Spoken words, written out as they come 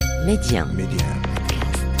ميديا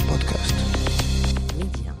بودكاست.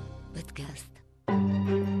 ميديا بودكاست.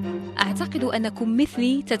 أعتقد أنكم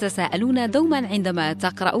مثلي تتساءلون دوما عندما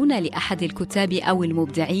تقرؤون لأحد الكتاب أو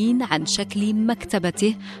المبدعين عن شكل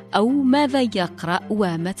مكتبته أو ماذا يقرأ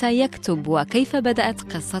ومتى يكتب وكيف بدأت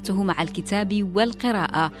قصته مع الكتاب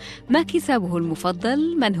والقراءة، ما كتابه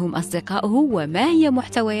المفضل، من هم أصدقاؤه، وما هي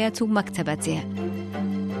محتويات مكتبته.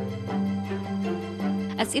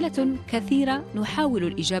 أسئلة كثيرة نحاول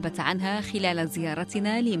الإجابة عنها خلال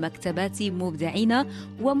زيارتنا لمكتبات مبدعين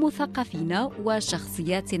ومثقفين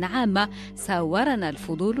وشخصيات عامة ساورنا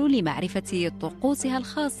الفضول لمعرفة طقوسها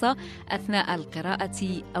الخاصة أثناء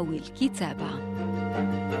القراءة أو الكتابة.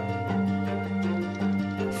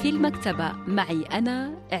 في المكتبة معي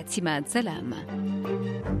أنا اعتماد سلام.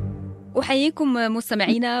 أحييكم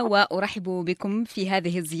مستمعينا وأرحب بكم في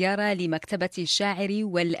هذه الزيارة لمكتبة الشاعر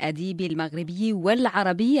والأديب المغربي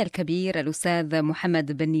والعربي الكبير الأستاذ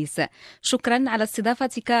محمد بنيس. شكرا على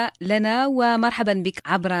استضافتك لنا ومرحبا بك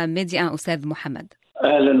عبر ميديا أستاذ محمد.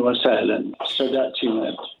 أهلا وسهلا أستاذ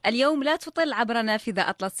اعتماد. اليوم لا تطل عبر نافذة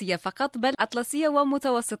أطلسية فقط بل أطلسية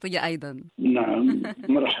ومتوسطية أيضا. نعم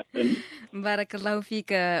مرحبا. بارك الله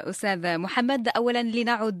فيك أستاذ محمد. أولا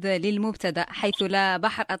لنعد للمبتدأ، حيث لا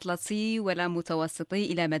بحر أطلسي ولا متوسطي،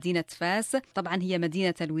 إلى مدينة فاس، طبعا هي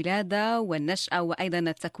مدينة الولادة والنشأة وأيضا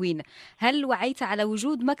التكوين. هل وعيت على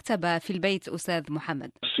وجود مكتبة في البيت أستاذ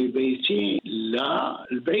محمد؟ في بيتي لا،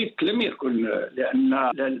 البيت لم يكن، لأن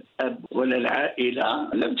لا الأب ولا العائلة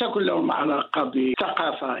لم تكن لهم علاقة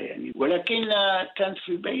بثقافة يعني، ولكن كان في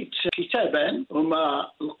البيت كتابان هما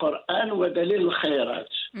القرآن ودليل الخيرات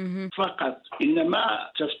فقط. إنما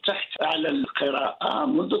تفتحت على القراءة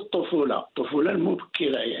منذ الطفولة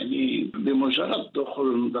المبكرة، يعني بمجرد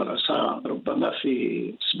دخول المدرسة ربما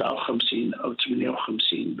في 57 أو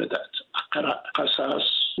 58 بدأت أقرأ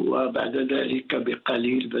قصص، وبعد ذلك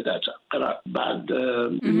بقليل بدأت أقرأ بعض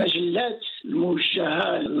المجلات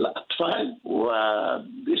الموجهة للأطفال،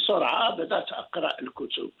 وبسرعة بدأت أقرأ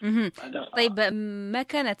الكتب. طيب، ما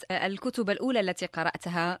كانت الكتب الأولى التي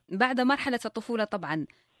قرأتها بعد مرحلة الطفولة؟ طبعا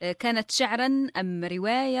كانت شعرا أم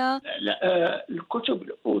رواية؟ لا، الكتب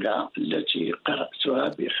الأولى التي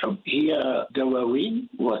قرأتها بحب هي دواوين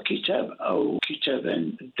وكتاب أو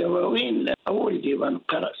كتابان. الدواوين أول ديوان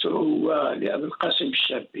قرأته هو لأبي القاسم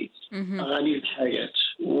الشابي، أغاني الحياة،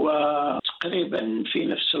 وتقريبا في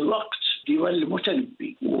نفس الوقت ديوان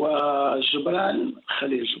المتنبي وجبران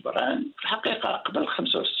خليل جبران. في الحقيقة قبل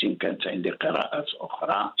 65 كانت عندي قراءات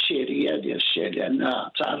أخرى شعرية ديال الشعر، لأن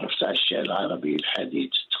تعرفت على الشعر العربي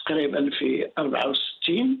الحديث تقريبا في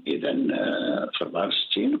 64. إذا في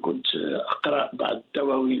 64 كنت أقرأ بعض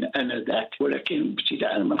الدواوين آنذاك، ولكن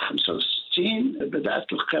ابتداء من 65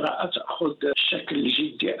 بدأت القراءة تأخذ شكل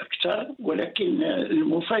جدي أكثر. ولكن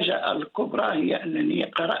المفاجأة الكبرى هي أنني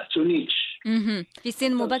قرأت نيتشه في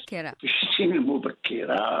سن مبكرة. في السن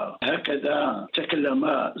المبكرة هكذا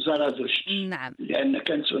تكلم زرادشت. نعم. لأن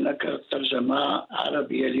كانت هناك ترجمة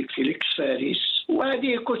عربية لفيليكس فارس،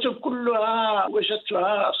 وهذه الكتب كلها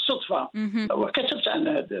وجدتها صدفة وكتبت عن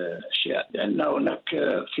هذه الأشياء. لأن هناك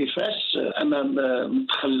في فاس أمام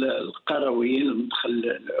مدخل القرويين،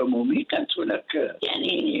 المدخل العمومي، كانت هناك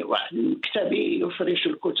يعني واحد مكتبي يفرش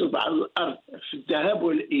الكتب على الأرض. في الذهاب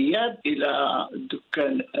والإياب إلى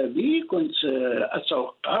دكان أبي كنت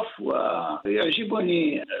أتوقف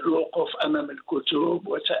ويعجبني الوقوف أمام الكتب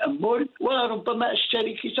وتأمل، وربما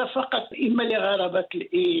أشتري كتاب فقط إما لغرابة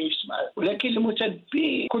الاسم، ولكن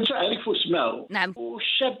المتنبي كنت أعرف اسمه. نعم.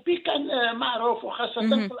 والشابي كان معروف، وخاصة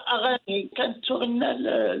في الأغاني كانت تغنى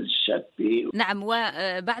الشابي. نعم.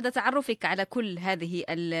 وبعد تعرفك على كل هذه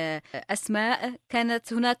الأسماء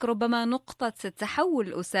كانت هناك ربما نقطة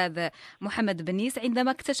تحول أستاذ محمد بنيس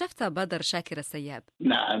عندما اكتشفت بدر شاكر السياب.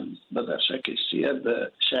 نعم، بدر شاكر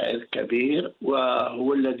السياب شاعر كبير،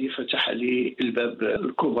 وهو الذي فتح لي الباب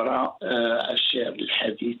الكبرى الشعر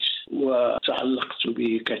الحديث، وتعلقت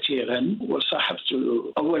به كثيرا. وصاحبت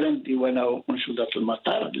أولا ديوان منشودات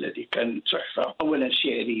المطار الذي كان تحفة، أولا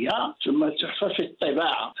شعرية ثم تحفة في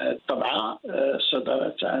الطباعة. الطبعة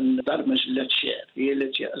صدرت عن دار مجلة الشعر، هي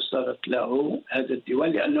التي أصدرت له هذا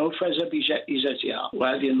الديوان لأنه فاز بجائزتها،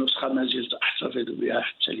 وهذه النسخة ما زلت أحتفظ بها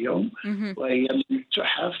حتى اليوم، وهي من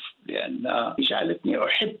التحف لأن جعلتني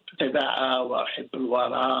أحب الطباعة وأحب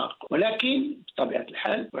الورق، ولكن بطبيعة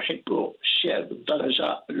الحال أحب الشعر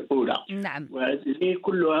بالدرجة الأولى. نعم. وهذه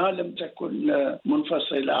كلها لم تكن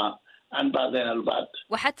منفصلة عن بعضها البعض.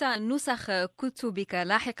 وحتى نسخ كتبك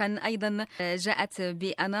لاحقا أيضا جاءت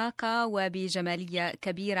بأناقة وبجمالية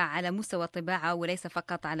كبيرة على مستوى الطباعة وليس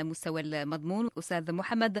فقط على مستوى المضمون. أستاذ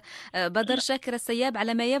محمد، بدر شاكر السياب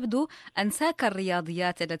على ما يبدو أنساك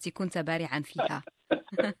الرياضيات التي كنت بارعا فيها.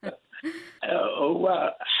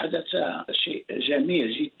 هو حدث شيء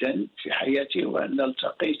جميل جدا في حياتي، وأن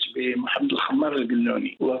التقيت بمحمد الخمار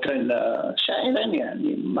القلوني، وكان شاعرا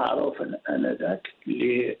يعني معروفا آنذاك،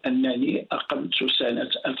 لأنني أقمت سنة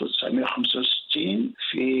 1965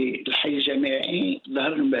 في الحي الجامعي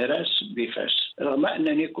ظهر المهراس بفاس، رغم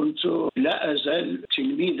أنني كنت لا أزال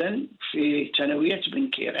تلميذا في ثانوية بن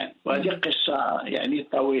كيران. وهذه قصة يعني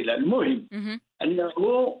طويلة. المهم أنه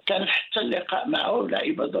كان حتى اللقاء معه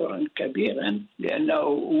لعب دورا كبيرا، لأنه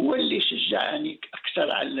هو اللي شجعني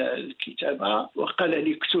أكثر على الكتابة وقال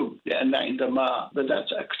لي اكتب، لأن عندما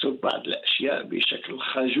بدأت أكتب بعض الأشياء بشكل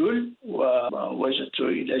خجول ووجدت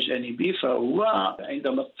إلى جانبي، فهو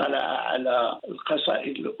عندما اطلع على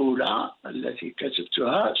القصائد الأولى التي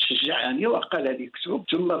كتبتها شجعني وقال لي اكتب.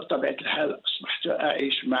 ثم بطبيعة الحال أصبحت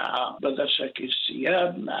أعيش مع بدر شاكر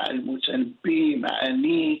السياب، مع المتنبي، مع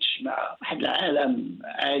نيتش، مع واحد العالم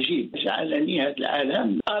عجيب. جعلني هذا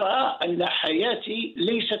العالم أرى أن حياتي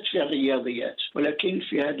ليست في الرياضيات، ولكن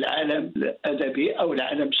في هذا العالم الأدبي أو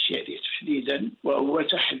العالم الشعري تحديدا، وهو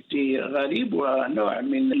تحدي غريب ونوع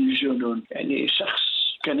من الجنون. يعني شخص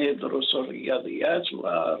كان يدرس الرياضيات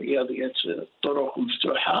ورياضيات الطرق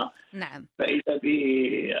مفتوحة، نعم، فإذا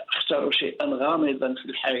بي اختاروا شيئا غامضا في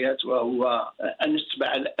الحياة، وهو أن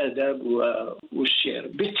اتبع الأدب والشعر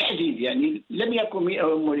بالتحديد. يعني لم يكن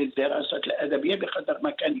يهمني الدراسات الأدبية بقدر ما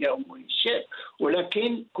كان يهمني الشعر،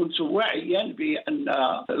 ولكن كنت واعيا بأن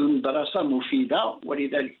المدرسة مفيدة،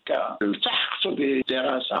 ولذلك التحقت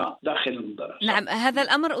بالدراسة داخل المدرسة. نعم. هذا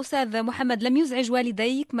الأمر أستاذ محمد لم يزعج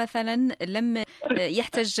والديك مثلا؟ لم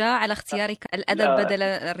يحتجا على اختيارك الأدب بدل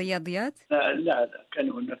الرياضيات؟ لا، كان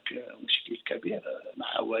هناك مشكل كبير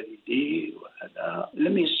مع والدي، وهذا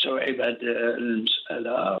لم يستوعب هذه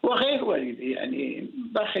المسألة، وغير والدي. يعني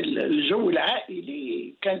داخل الجو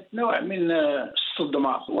العائلي كانت نوع من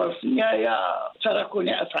الصدمة، وفي النهاية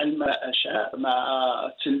تركوني أفعل ما أشاء، مع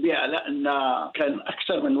التنبيه على أن كان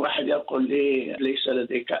أكثر من واحد يقول لي ليس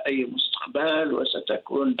لديك أي مستقبل،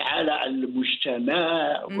 وستكون على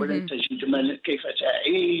المجتمع، ولن تجد كيف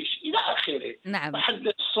تعيش إلى آخره. نعم،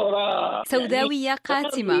 وحدث الصورة سوداوية يعني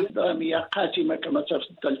قاتمة. درامية قاتمة كما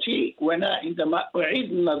تفضلتي. وأنا عندما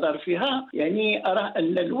أعيد النظر فيها يعني أرى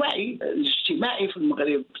أن الوعي الاجتماعي في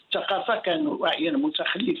المغرب الثقافة كان وعيا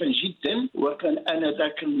متخلفا جدا، وكان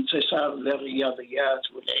آنذاك انتصار للرياضيات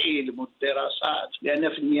والعلم والدراسات، لأن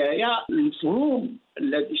في النهاية المفهوم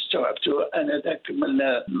الذي استوعبته آنذاك من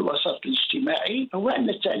الوسط الاجتماعي هو أن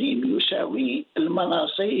التعليم يساوي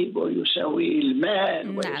المناصب ويساوي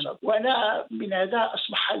المال. نعم. وأنا من هذا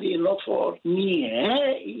أصبح لي نفور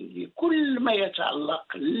نهائي لكل ما يتعلق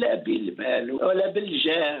لا بالمال ولا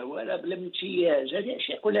بالجاه ولا بالامتياز. هذه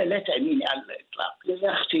أشياء كلها لا تعنيني على الإطلاق. لدي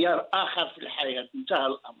اختيار آخر في الحياة، انتهى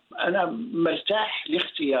الأمر. أنا مرتاح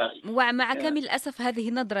لاختياري. ومع كامل الأسف هذه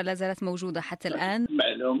النظرة لا زالت موجودة حتى الآن.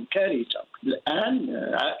 معلوم، كارثة. الآن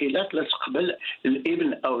عائلات لا تقبل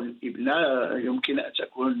الابن أو الابنة يمكن أن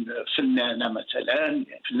تكون فنانة مثلا،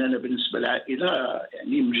 فنانة بالنسبة للعائلة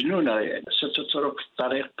يعني مجنونة، يعني ستترك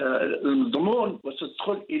الطريق المضمون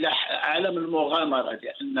وتدخل إلى عالم المغامرة،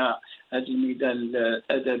 لأن هذا الميدان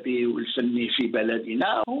الأدبي والفني في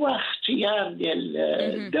بلدنا هو اختيار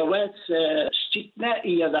ديال ذوات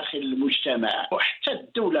استثنائية داخل المجتمع، وحتى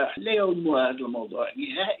الدولة لا يهمها هذا الموضوع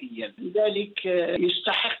نهائيا. لذلك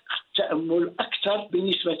يستحق التأمل أكثر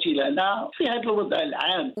بالنسبة لنا في هذا الوضع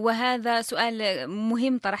العام. وهذا سؤال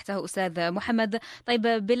مهم طرحته أستاذ محمد. طيب،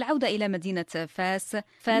 بالعودة إلى مدينة فاس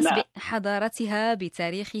نعم. بحضارتها،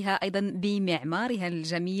 بتاريخها، أيضا بمعمارها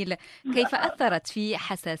الجميل، كيف أثرت في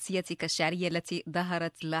حساسيتك الشعرية التي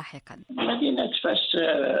ظهرت لاحقا؟ مدينة فاس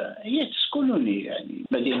هي تسكنني، يعني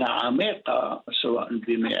مدينة عميقة سواء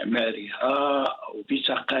بمعمارها أو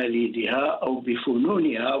بتقاليدها أو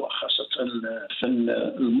بفنونها، وخاصة فن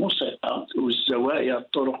الموسيقى والزوايا،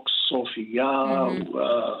 الطرق الصوفية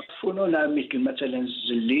وفنونها مثلا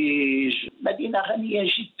الزليج. مدينة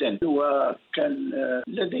غنية جدا، وكان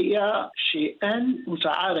لدي شيئان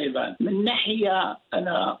متعارضان. من ناحية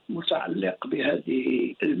أنا متعلق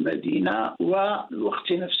بهذه المدينة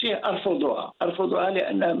والوقت نفسه أرفضها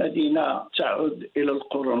لأنها مدينة تعود إلى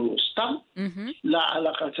القرون الوسطى، لا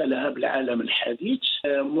علاقة لها بالعالم الحديث،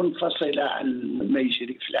 منفصلة عن ما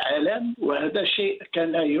يجري في العالم، وهذا شيء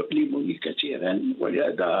كان يؤلمني كثيرا.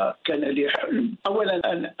 ولهذا كان لي حلم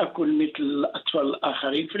أولا أن أكون مثل الأطفال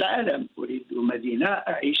الآخرين في العالم. أريد مدينة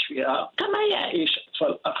أعيش فيها كما يعيش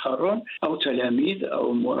أطفال آخرون أو تلاميذ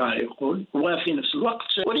أو مراهقون، وفي نفس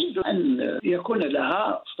الوقت أريد أن يكون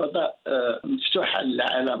لها فضاء مفتوح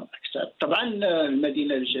للعالم أكثر. طبعا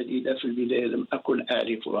المدينة الجديدة في البداية لم أكن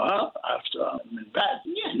أعرفها، عرفتها من بعد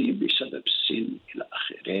يعني بسبب السن إلى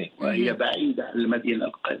آخره، وهي بعيدة عن المدينة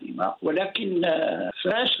القديمة. ولكن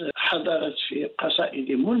فاس حضرت في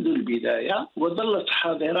قصائدي منذ البداية وظلت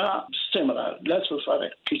حاضرة باستمرار لا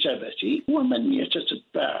تفارق كتابتي، ومن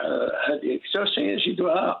يتتبع هذه الكتاب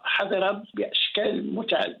سيجدها حاضرة بأشكال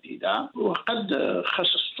متعددة، وقد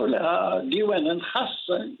خصصت لها ديوانا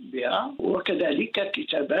خاصا بها، وكذلك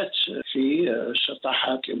كتابات في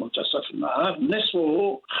شطاحات لمنتصف النهار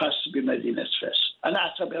نصفه خاص بمدينة فاس. أنا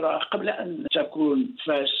أعتبرها قبل أن تكون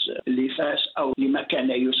فاس لفاس أو لما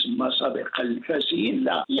كان يسمى سابقا الفاسيين،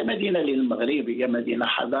 لا، هي مدينة للمغربي، هي مدينة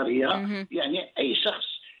حضارية. يعني أي شخص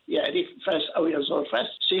يعرف فاس أو يزور فاس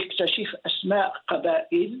سيكتشف أسماء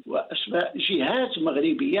قبائل وأسماء جهات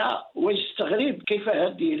مغربية ويستغرب كيف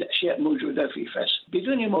هذه الأشياء موجودة في فاس.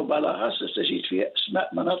 بدون مبالغة ستجد فيها أسماء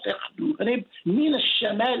مناطق المغرب من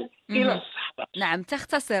الشمال إلى الصحراء. نعم،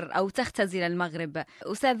 تختصر أو تختزل المغرب.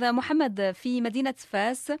 أستاذ محمد، في مدينة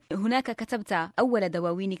فاس هناك كتبت أول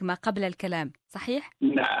دواوينك ما قبل الكلام، صحيح؟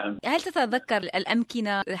 نعم. هل تتذكر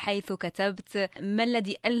الأمكنة حيث كتبت؟ ما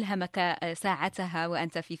الذي ألهمك ساعتها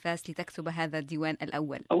وأنت في فاس لتكتب هذا الديوان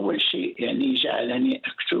الأول؟ أول شيء يعني جعلني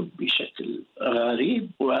أكتب بشكل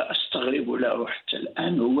غريب وأستغرب له حتى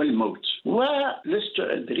الآن هو الموت، ولست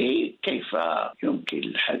أدري كيف يمكن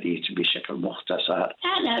الحديث بشكل مختصر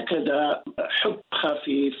عن هكذا حب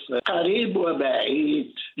خفيف قريب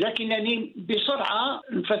وبعيد. لكنني بسرعة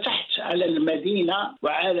انفتحت على المدينة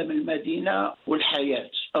وعالم المدينة والحياة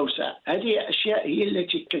أوسع. هذه أشياء هي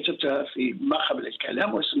التي كتبتها في ما قبل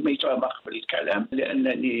الكلام وسميتها ما قبل الكلام،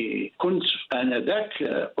 لأنني كنت آنذاك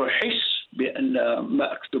أحس بأن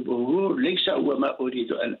ما أكتبه ليس هو ما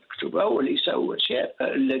أريد أن أكتبه وليس هو الشيء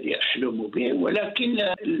الذي أحلم به،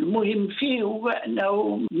 ولكن المهم فيه هو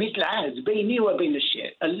أنه مثل عهد بيني وبين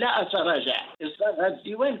الشيء، أن لا أتراجع. إصدار هذا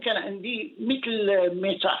الديوان كان عندي مثل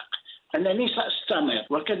ميثاق أنني سأستمر،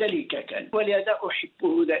 وكذلك كان، ولهذا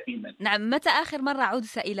أحبه دائما. نعم، متى آخر مرة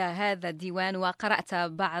عدت إلى هذا الديوان وقرأت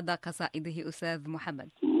بعض قصائده أستاذ محمد؟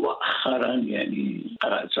 مؤخرا يعني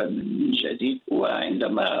قرأت من جديد،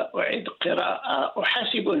 وعندما أعيد قراءة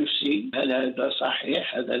أحاسب نفسي هل هذا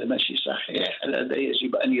صحيح، هذا ماشي صحيح، هل هذا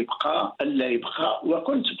يجب أن يبقى أم لا يبقى.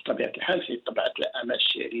 وكنت بطبيعة الحال في طبعة الأعمال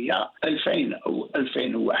الشعرية 2000 أو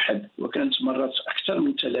 2001، وكانت مرت أكثر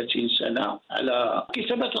من 30 سنة على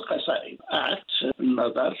كتابة القصائد. أعدت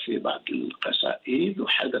النظر في بعض القصائد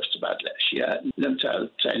وحذفت بعض الأشياء لم تعد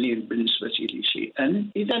تعني بالنسبة لي شيئا.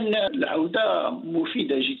 إذا العودة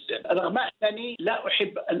مفيدة جدا، رغم أنني لا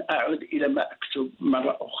أحب أن أعود إلى ما أكتب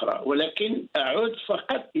مرة أخرى، ولكن أعود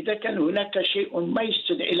فقط إذا كان هناك شيء ما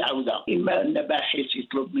يستدعي العودة، إما أن باحث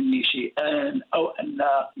يطلب مني شيئا أو أن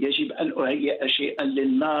يجب أن أهيئ شيئا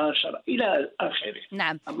للنشر إلى آخره.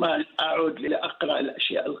 نعم. أما أعود لأقرأ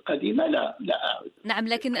الأشياء القديمة لا أعود. نعم،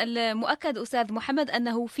 لكن المؤكد أستاذ محمد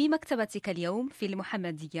أنه في مكتبتك اليوم في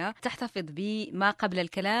المحمدية تحتفظ بما قبل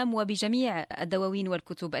الكلام وبجميع الدواوين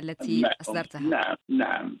والكتب التي أصدرتها.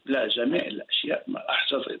 نعم، لا، جميع الأشياء ما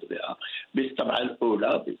أحتفظ بها بالطبعة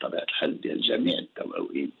الأولى بطبيعة الحال ديال جميع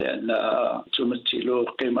الدواوين، لأنها تمثل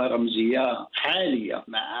قيمة رمزية عالية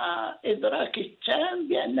مع إدراك التام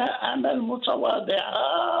بأنها أعمال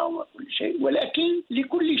متواضعة وكل شيء، ولكن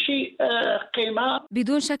لكل شيء قيمة.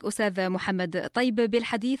 بدون شك أستاذ محمد. طيب،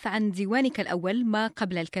 بالحديث عن ديوانك الأول ما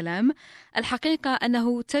قبل الكلام، الحقيقة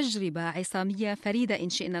أنه تجربة عصامية فريدة إن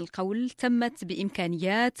شئنا القول، تمت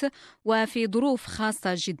بإمكانيات وفي ظروف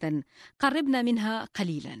خاصة جدا. قربنا منها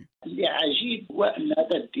قليلا. اللي عجيب هو أن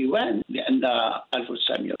هذا الديوان، لأن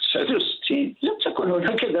 1969 لم تكن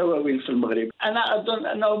هناك دواوين في المغرب. أنا أظن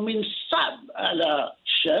أنه من الصعب على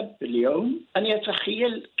الشاب اليوم أن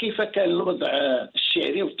يتخيل كيف كان الوضع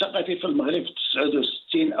الشعري والثقافي في المغرب في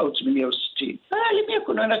 69 أو 68. لم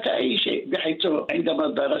يكن هناك أي شيء، بحيث عندما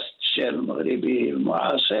درست الشعر المغربي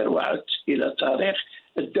المعاصر وعدت إلى تاريخ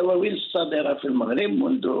الدواوين الصادرة في المغرب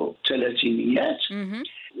منذ الثلاثينيات،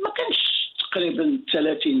 ما كانش تقريبا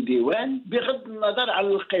 30 ديوان، بغض النظر على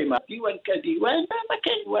القيمة. ديوان كديوان ما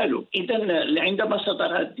كان والو. إذا عندما صدر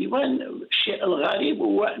هذا الديوان الشيء الغريب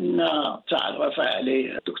هو أن تعرف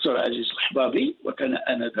عليه الدكتور عزيز الحبابي، وكان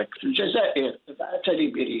آنذاك في الجزائر، بعث لي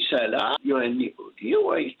برسالة يهنئني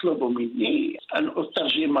ويطلب مني أن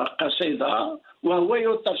أترجم قصيدة وهو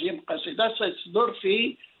يترجم قصيدة ستصدر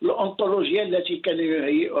في الأنطولوجيا التي كان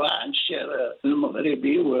يهيئها عن الشعر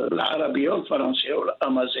المغربي والعربية والفرنسية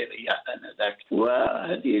والأمازيغية آنذاك.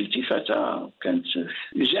 وهذه التفاتة كانت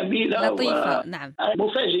جميلة لطيفة. نعم،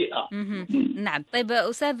 مفاجئة. نعم. طيب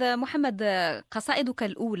أستاذ محمد، قصائدك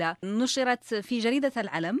الأولى نشرت في جريدة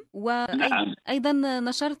العلم، وأيضا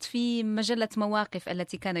نشرت في مجلة مواقف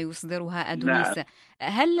التي كان يصدرها بنيس.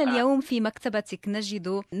 هل اليوم في مكتبتك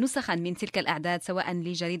نجد نسخا من تلك الأعداد سواء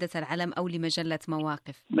لجريدة العلم أو لمجلة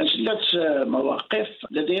مواقف؟ مجلة مواقف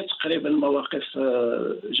لدي تقريبا مواقف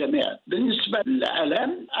جميعا. بالنسبة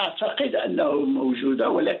للعلم أعتقد أنه موجودة،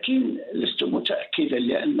 ولكن لست متأكدا،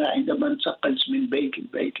 لأن عندما انتقلت من بيت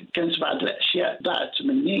لبيت كانت بعض الأشياء ضاعت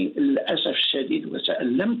مني للأسف الشديد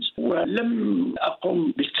وتألمت، ولم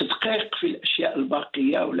أقم بالتدقيق في الأشياء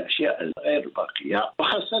الباقية والأشياء الغير الباقية،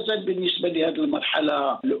 وخاصة بالنسبة لهذه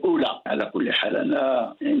المرحلة الأولى. على كل حال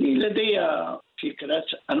أنا يعني لدي فكرة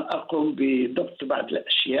أن أقوم بضبط بعض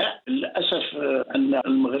الأشياء. للأسف أن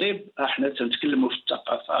المغرب، احنا تنتكلموا في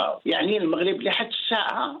الثقافة، يعني المغرب لحد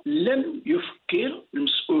الساعة لم يفكر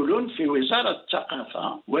المسؤولون في وزارة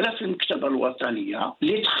الثقافة ولا في المكتبة الوطنية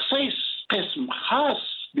لتخصيص قسم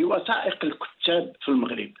خاص بوثائق الكتاب في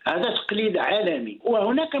المغرب. هذا تقليد عالمي،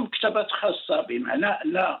 وهناك مكتبات خاصة، بمعنى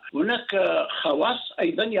أن هناك خواص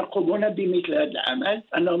أيضا يقومون بمثل هذا العمل،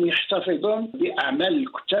 أنهم يحتفظون بأعمال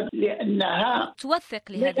الكتاب لأنها توثق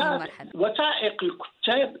لهذه المرحلة. وثائق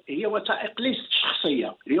الكتاب هي وثائق ليست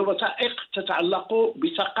شخصية، هي وثائق تتعلق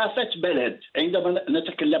بثقافة بلد. عندما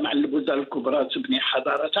نتكلم عن البلدان الكبرى تبني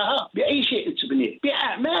حضارتها بأي شيء تبنيه؟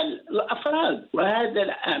 بأعمال الأفراد، وهذا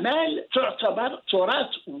الأعمال تعتبر تراث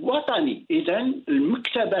وطني. إذن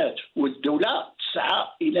المكتبات والدولة تسعى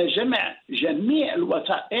إلى جمع جميع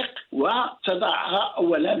الوثائق وتضعها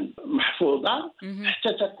أولا محفوظة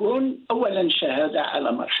حتى تكون أولا شهادة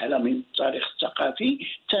على مرحلة من التاريخ الثقافي،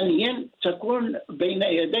 ثانيا تكون بين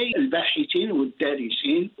يدي الباحثين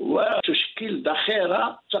والدارسين وتشكل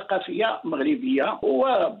ذخيرة ثقافية مغربية.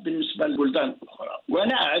 وبالنسبة للبلدان الأخرى،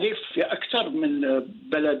 وأنا أعرف في أكثر من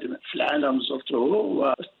بلد في العالم زرته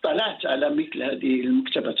واطلعت على مثل هذه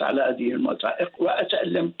المكتبات، على هذه الوثائق،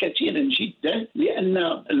 وأتألم كثيرا جدا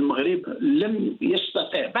لأن المغرب لم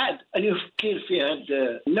يستطع بعد أن يفكر في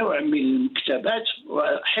هذا النوع من المكتبات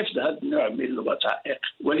وحفظ هذا النوع من الوثائق.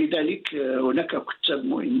 ولذلك هناك كتاب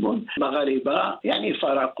مهمون مغاربة يعني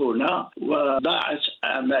فارقونا وضاعت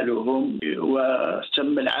أعمالهم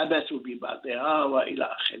وتم العبث ببعضها وإلى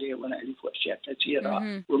آخره، ونعرف أشياء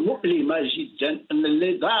كثيرة ومؤلمة جدا. أن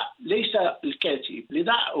اللي ضاع ليس الكاتب، اللي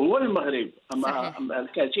ضاع هو المغرب، أما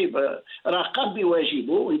الكاتب راقب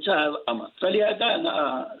بواجبه وانتهى الأمر. فلهذا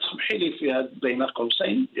أنا اسمحي لي في هذا بين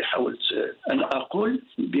قوسين حاولت أن أقول،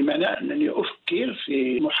 بمعنى أنني أفكر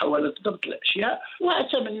في محاولة ضبط الأشياء،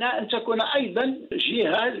 وأتمنى أن تكون أيضا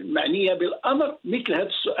جهة معنية بالأمر مثل هذا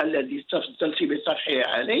السؤال الذي تفضلت بطرحه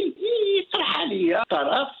علي يطرح لي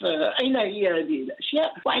طرف أين هي هذه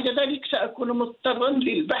الأشياء، وعند ذلك سأكون مضطرا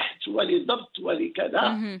للبحث وللضبط ولكذا،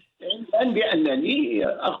 علما بأنني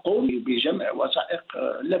أقوم بجمع وثائق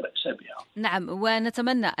لا بأس بها. نعم،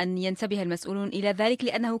 ونتمنى أن ينتبه المسؤولون إلى ذلك،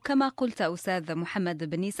 لأنه كما قلت أستاذ محمد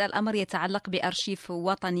بنيس الأمر يتعلق بأرشيف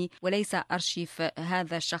وطني وليس أرشيف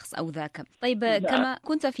هذا الشخص أو ذاك. طيب، نعم. كما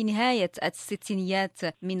كنت في نهاية الستينيات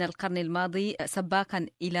من القرن الماضي سباقا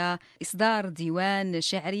إلى إصدار ديوان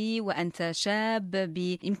شعري، وأنت شاب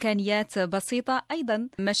بإمكانيات بسيطة، أيضا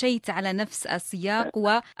مشيت على نفس السياق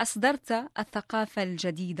وأصدرت الثقافة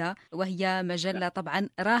الجديدة، وهي مجلة طبعا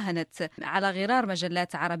راهنت على غرار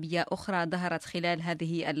مجلات عربية أخرى ظهرت خلال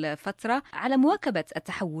هذه الفترة على مواكبة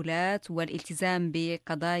التحولات والالتزام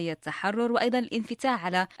بقضايا التحرر، وأيضا الانفتاح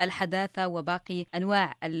على الحداثة وباقي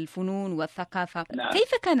أنواع الفنون والثقافة. نعم.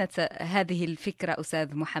 كيف كانت هذه الفكرة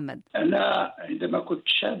أستاذ محمد؟ أنا عندما كنت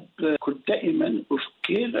شاب كنت دائما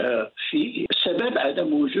أفكر في سبب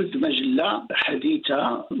عدم وجود مجلة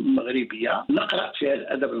حديثة مغربية نقرأ فيها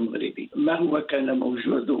الأدب المغربي. ما هو كان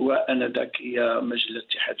موجود وآنذاك هي مجلة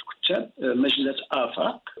اتحاد الكتاب، مجلة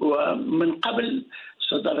آفاق، ومن قبل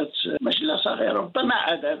صدرت مجلة صغيرة ربما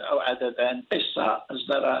عدد أو عددان، قصة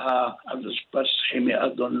أصدرها عبد الجبار السحيمي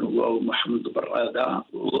أظن ومحمد برادة،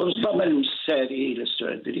 وربما المساري لست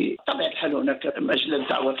أدري. طبعا الحال هناك مجلة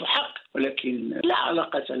دعوة الحق، ولكن لا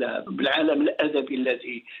علاقة لها بالعالم الأدبي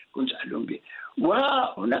الذي كنت أعلم به.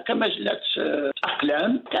 وهناك مجلة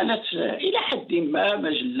أقلام كانت إلى حد ما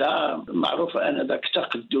مجلة معروفة آنذاك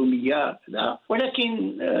تقدمية،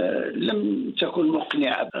 ولكن لم تكن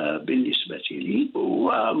مقنعة بالنسبة لي،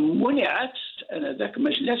 ومنعت آنذاك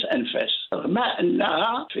مجلة أنفاس، رغم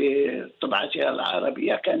أنها في طبعتها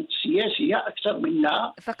العربية كانت سياسية أكثر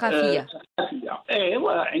منها ثقافية.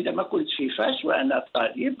 وعندما كنت في فاس وأنا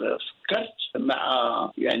طالب فكرت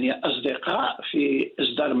مع أصدقاء في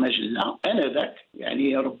إصدار مجلة آنذاك،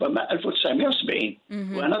 ربما 1970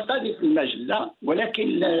 وأنا طالب في المجلة،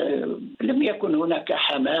 ولكن لم يكن هناك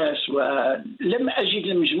حماس ولم أجد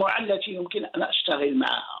المجموعة التي يمكن أن أشتغل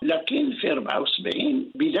معها. لكن في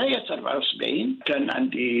 74 بداية 74 كان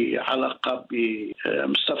عندي علاقة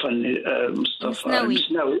بمصطفى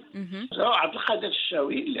المسناوي عبد القادر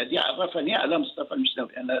الشاوي الذي عرفني على مصطفى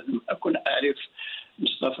المسناوي. أنا لم أكن أعرف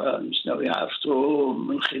مصطفى المسناوي، عرفته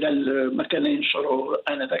من خلال ما كان ينشره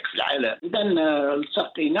آنذاك في العالم. إذا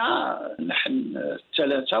التقينا نحن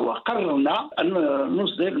الثلاثة وقررنا أن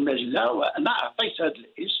نصدر المجلة، وأنا أعطيت هذا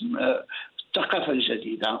الاسم الثقافة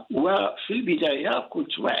الجديدة. وفي البداية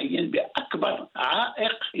كنت واعيا بأكبر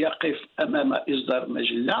عائق يقف أمام إصدار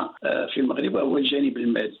مجلة في المغرب وهو الجانب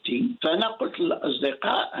المادي. فأنا قلت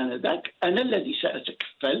للأصدقاء آنذاك أنا الذي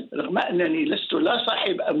سأتكفل، رغم أنني لست لا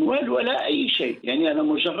صاحب أموال ولا أي شيء، أنا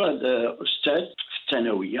مجرد أستاذ في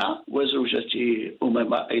الثانوية، وزوجتي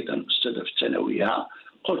أمام أيضا أستاذة في الثانوية.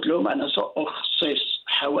 قلت لهم أنا سأخصص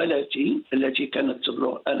حوالاتي التي كانت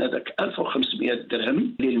تبلغ آنذاك 1500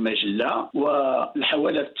 درهم للمجلة،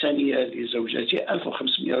 والحوالة الثانية لزوجتي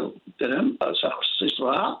 1500 درهم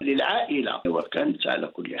سأخصصها للعائلة. وكانت على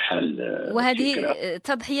كل حال وهذه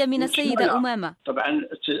تضحية من السيدة أمامة. طبعا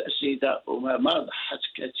السيدة أمامة ضحت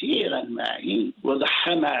كثيرا معي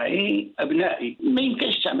وضحى معي أبنائي. ما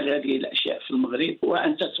يمكنش تعمل هذه الأشياء في المغرب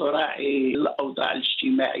وأنت تراعي الأوضاع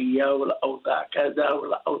الاجتماعية والأوضاع كذا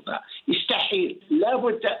والأوضاع، يستحيل.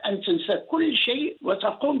 لابد أن تنسى كل شيء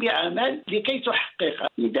وتقوم بعمل لكي تحققه.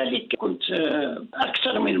 لذلك كنت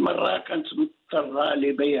أكثر من مرة كنت مضطرة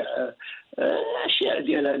لبيع أشياء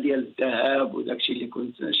ديال الذهب وداك الشيء اللي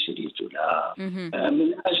كنت شريته لها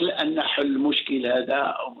من أجل أن نحل المشكل هذا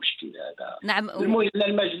أو مشكل هذا. نعم. المهم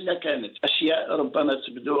المجلة كانت أشياء ربما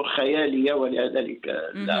تبدو خيالية ولذلك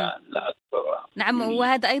لا أذكرها. نعم،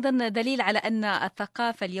 وهذا أيضا دليل على أن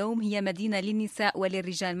الثقافة اليوم هي مدينة للنساء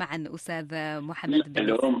وللرجال معا. أستاذ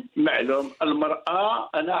محمد معلوم المرأة،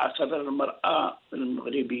 أنا أعتبر المرأة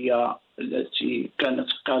المغربية التي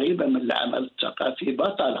كانت قريبة من العمل الثقافي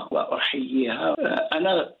بطلة وأحييها.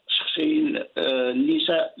 أنا شخصيا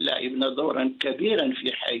النساء لعبنا دورا كبيرا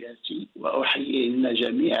في حياتي وأحييهن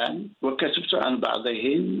جميعا، وكتبت عن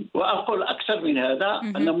بعضهن. وأقول أكثر من هذا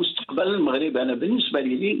أن مستقبل المغرب أنا بالنسبة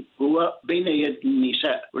لي هو بين يد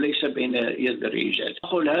النساء وليس بين يد الرجال.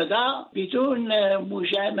 أقول هذا بدون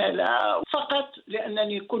مجاملة، فقط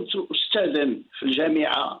لأنني كنت أستاذا في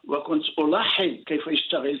الجامعة وكنت ألاحظ كيف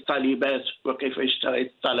يشتغل الطالبات وكيف يشتغل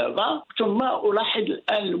الطلبة، ثم ألاحظ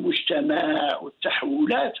الآن المجتمع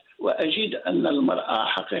والتحولات وأجد أن المرأة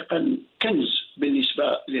حقيقة كنز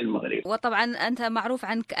بالنسبة للمغرب. وطبعا أنت معروف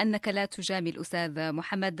عنك أنك لا تجامل أستاذ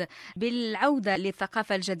محمد. بالعودة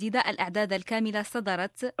للثقافة الجديدة، الأعداد الكاملة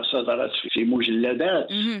صدرت في مجلدات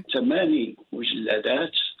 8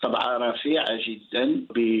 مجلدات، طبعة رفيعة جدا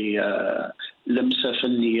بلمسة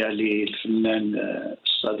فنية للفنان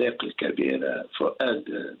الصديق الكبير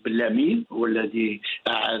فؤاد باللمين، هو الذي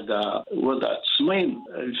أعاد وضع التصميم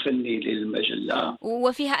الفني للمجلة.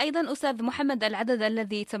 وفيها أيضا أستاذ محمد العدد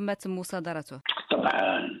الذي تمت مصادرته.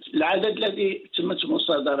 طبعا العدد الذي تمت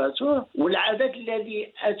مصادرته والعدد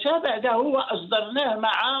الذي أتى بعده وأصدرناه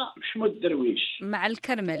مع محمد درويش مع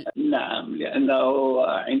الكرمل. نعم، لأنه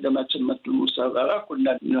عندما تمت المصادرة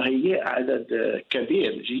كنا نهيئ عدد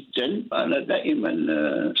كبير جدا. أنا دائما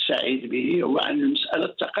سعيد به هو عن المسألة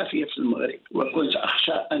الثقافية في المغرب، وكنت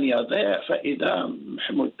أخشى أن يضيع، فإذا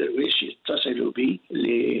محمد درويش يتصل بي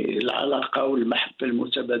للعلاقة والمحبة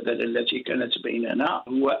المتبادلة التي كانت بيننا.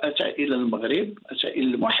 هو أتى إلى المغرب، أتى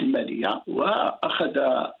إلى المحمدية وأخذ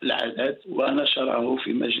العدد ونشره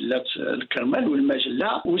في مجلة الكرمل،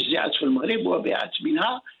 والمجلة وزعت في المغرب وبيعت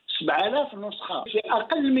منها 7000 نسخة في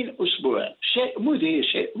أقل من أسبوع. شيء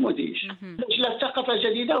مدهش. مجلة الثقافة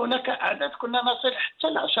الجديدة هناك أعداد كنا نصل حتى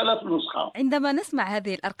 10,000 نسخة. عندما نسمع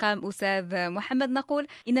هذه الأرقام أستاذ محمد نقول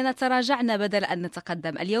إننا تراجعنا بدل أن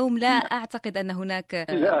نتقدم. اليوم لا أعتقد أن هناك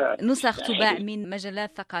نسخ تباع من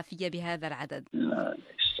مجلات ثقافية بهذا العدد. لا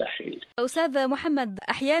يستحيل. أستاذ محمد،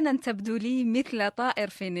 أحيانا تبدو لي مثل طائر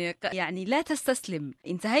فينيق، لا تستسلم.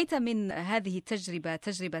 انتهيت من هذه التجربة،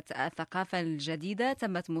 تجربة الثقافة الجديدة،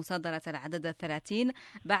 تمت مصادرة العدد 30،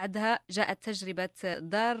 بعدها جاءت تجربة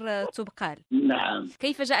دار تبقال. نعم.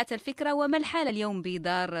 كيف جاءت الفكرة وما الحال اليوم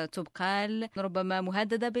بدار تبقال؟ ربما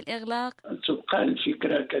مهددة بالإغلاق. تبقال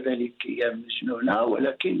الفكرة كذلك هي مجنونة،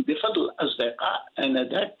 ولكن بفضل الأصدقاء. أنا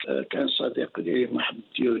ذاك كان صديق لي محمد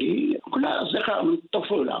كنا أصدقاء من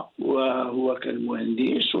الطفولة، وهو كان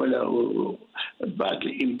مهندس وله بعض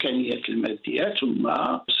الإمكانيات المادية، ثم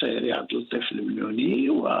سيري عبد اللطيف المنوني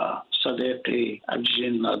وصديقي عبد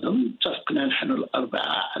الجليل الناظم اتفقنا نحن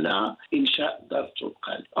الأربعة على إنشاء دار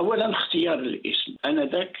طوقال. أولا اختيار الاسم،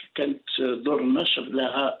 آنذاك كانت دور النشر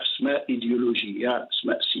لها أسماء إيديولوجية،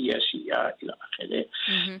 أسماء سياسية إلى آخره،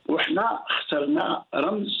 وإحنا اخترنا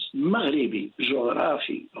رمز مغربي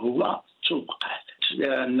جغرافي هو طوقال،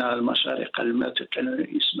 لأن المشارقة المات كانوا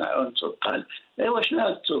يسمعون طوقال. ايوا شنو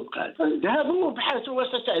هذا طوقال؟ ذهبوا وبحثوا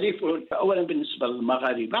وستعرفون. اولا بالنسبه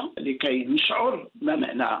للمغاربه لكي نشعر ما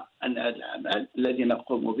معنى ان هذا العمل الذي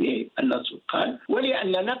نقوم به ان طوقال،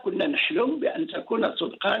 ولاننا كنا نحلم بان تكون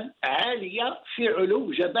طوقال عاليه في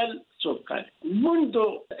علو جبل طوقال. منذ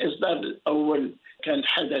اصدار الاول كان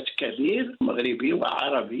حدث كبير مغربي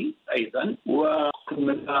وعربي ايضا،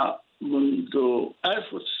 وكنا منذ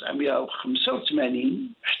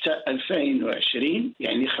 1985 حتى 2020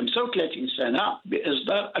 يعني 35 سنة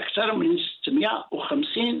بإصدار أكثر من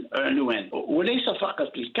 650 عنوان، وليس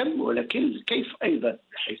فقط الكم ولكن الكيف أيضا،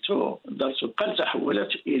 حيث دار طوقال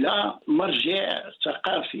تحولت إلى مرجع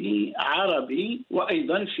ثقافي عربي،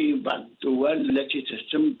 وأيضا في بعض الدول التي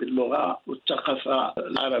تهتم باللغة والثقافة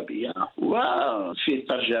العربية وفي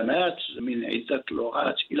ترجمات من عدة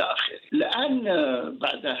لغات إلى آخره. الآن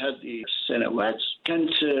بعد هذه السنوات،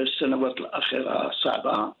 كانت السنوات الأخيرة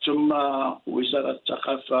صعبة، ثم وزارة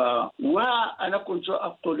الثقافة، وأنا كنت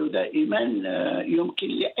أقول دائما يمكن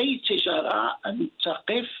لأي تجارة أن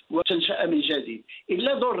تقف وتنشأ من جديد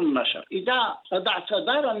إلا دور النشر. إذا وضعت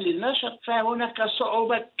دارا للنشر فهناك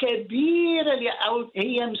صعوبة كبيرة،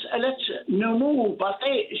 هي مسألة نمو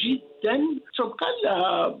بطيء جدا تبقى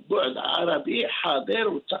لها بعد عربي حاضر،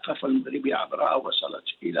 والثقافة المغربية عبرها وصلت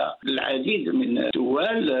إلى العديد من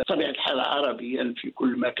الدول، طبيعة الحال عربيا في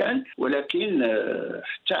كل مكان ولكن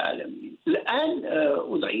حتى عالميا. الآن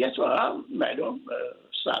وضعيتها معلوم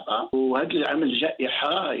صعبة، وهذا العام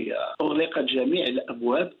الجائحة هي أغلقت جميع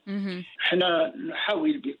الأبواب. احنا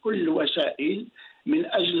نحاول بكل الوسائل من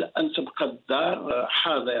أجل أن تبقى الدار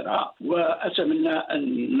حاضرة، وأتمنى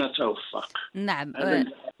أن نتوفق. نعم،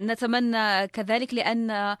 نتمنى كذلك،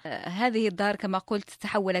 لأن هذه الدار كما قلت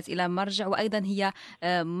تحولت إلى مرجع، وأيضا هي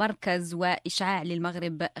مركز وإشعاع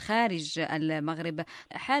للمغرب خارج المغرب.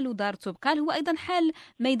 حال دار طوقال هو أيضا حال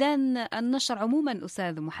ميدان النشر عموما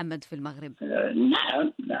أستاذ محمد في المغرب.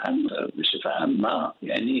 نعم بصفة عامة،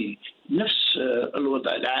 يعني نفس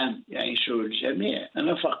الوضع العام يعيشه الجميع.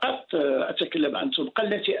 أنا فقط أتكلم عن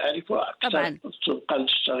طوقال التي أعرفها أكثر. طوقال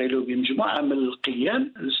تشتغل بمجموعة من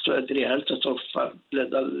القيم، لست أدري هل تتوفر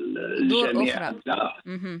لدى الجميع. لا.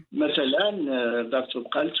 مثلا دار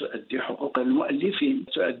طوقال تؤدي حقوق المؤلفين،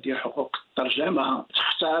 تؤدي حقوق الترجمة،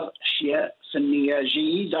 تختار أشياء فنية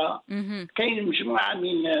جيدة. كاين مجموعة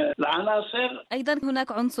من العناصر. أيضا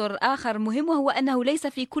هناك عنصر آخر مهم، وهو أنه ليس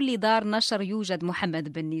في كل دار نشر يوجد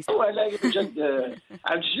محمد بنيس. ولا يوجد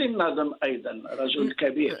عبد الجليل الناظم أيضا رجل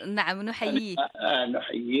كبير. نعم، نحييه.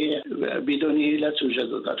 نحييه، بدونه لا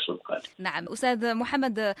توجد دار طوقال. نعم أستاذ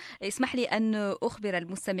محمد، اسمح لي أن أخبر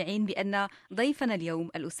المستمعين بأن ضيفنا اليوم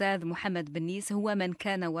الأستاذ محمد بنيس هو من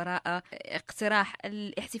كان وراء اقتراح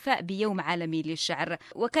الاحتفاء بيوم عالمي للشعر،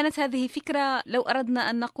 وكانت هذه فكرة لو أردنا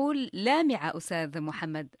أن نقول لامعة أستاذ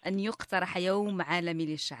محمد، أن يقترح يوم عالمي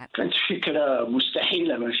للشعر. كانت فكرة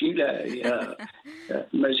مستحيلة، ماشي لا.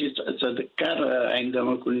 ما زلت أتذكر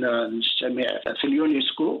عندما كنا نجتمع في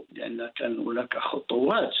اليونسكو، لأن كان هناك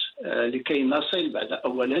خطوات لكي نصل بعد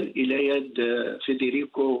أولا إلى يد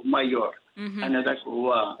فيدريكو مايور. آنذاك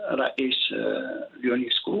هو رئيس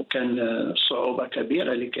اليونسكو. كان صعوبة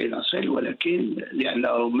كبيرة لكي نصل، ولكن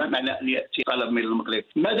لأنه ما معنى أن يأتي طلب من المغرب؟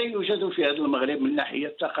 ماذا يوجد في هذا المغرب من الناحية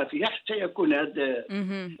الثقافية حتى يكون هذا؟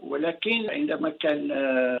 ولكن عندما كان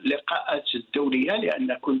لقاءات الدولية،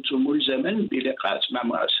 لأن كنت ملزما بلقاءات مع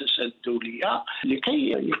مؤسسات دولية لكي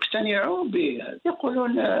يقتنعوا بهذا،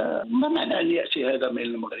 يقولون ما معنى أن يأتي هذا من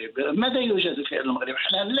المغرب؟ ماذا يوجد في هذا المغرب؟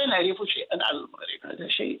 نحن لا نعرف شيئا عن المغرب. هذا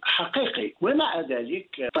شيء حقيقي. ومع ذلك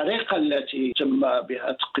الطريقة التي تم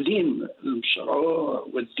بها تقديم المشروع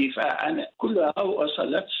والدفاع عنه كلها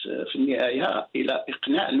وصلت في النهاية إلى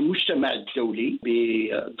إقناع المجتمع الدولي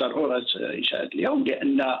بضرورة إنشاء اليوم،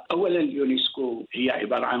 لأن أولا اليونسكو هي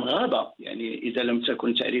عبارة عن غابة، يعني إذا لم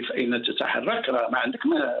تكن تعرف أين تتحرك ما عندك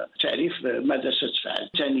ما تعرف ماذا ستفعل.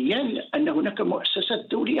 ثانيا أن هناك مؤسسات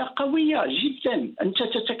دولية قوية جدا، أنت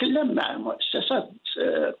تتكلم مع مؤسسات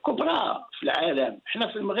كبرى في العالم. احنا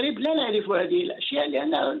في المغرب لا نعرف هذه الأشياء،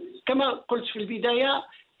 لأن كما قلت في البداية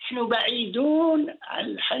نحن بعيدون عن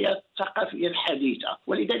الحياة الثقافية الحديثة،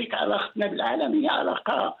 ولذلك علاقتنا بالعالم هي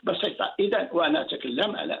علاقة بسيطة. إذا وأنا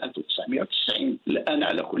أتكلم على 1990، الآن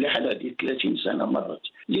على كل حال هذه 30 سنة مرت.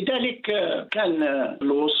 لذلك كان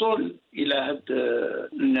الوصول إلى هذه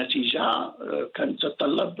النتيجة كان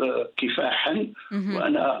يتطلب كفاحا.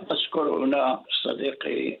 وأنا أذكر هنا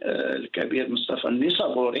صديقي الكبير مصطفى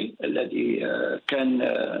النصابوري الذي كان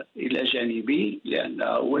إلى جانبي، لأنه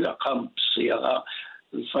هو قام بالصياغة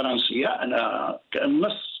الفرنسية. أنا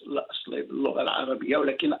كالنص الأصلي باللغة العربية،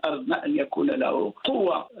 ولكن أردنا أن يكون له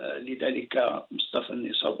قوة. لذلك مصطفى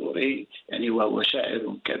النصابوري يعني وهو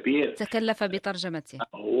شاعر كبير تكلف بترجمته،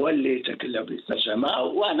 هو اللي تكلف بالترجمة.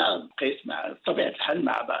 وأنا بقيت مع طبيعة الحال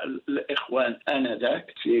مع بعض الإخوان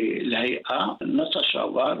آنذاك في الهيئة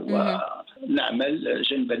نتشاور ونعمل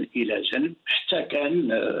جنبا إلى جنب، حتى كان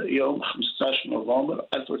يوم 15 نوفمبر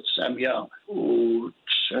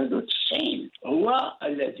 1999 هو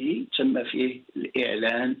الذي تم فيه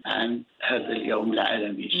الإعلان عن هذا اليوم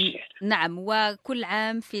العالمي للشعر. نعم، وكل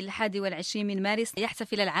عام في 21 من مارس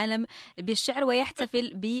يحتفل العالم بالشعر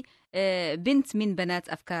ويحتفل بنت من بنات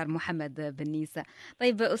أفكار محمد بنيس.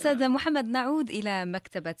 طيب أستاذ محمد، نعود إلى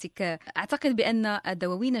مكتبتك. أعتقد بأن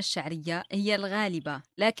الدواوين الشعرية هي الغالبة،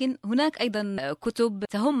 لكن هناك أيضا كتب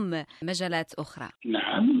تهم مجالات أخرى.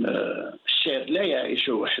 نعم، الشعر لا يعيش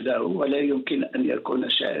وحده، ولا يمكن أن يكون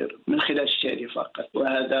شاعر من خلال الشعر فقط،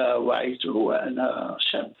 وهذا وعيته وأنا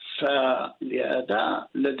شاب. فلهذا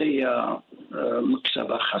لدي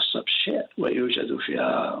مكتبة خاصة بالشعر، ويوجد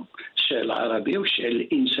فيها الشعر العربي والشعر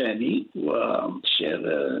الإنساني. والشعر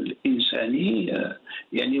الإنساني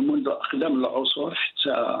يعني منذ أقدم العصور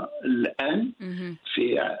حتى الآن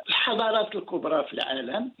في الحضارات الكبرى في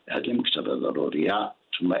العالم. هذه المكتبة ضرورية.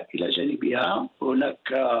 ثم إلى جانبها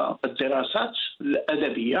هناك الدراسات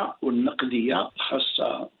الأدبية والنقدية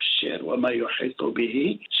الخاصة بالشعر وما يحيط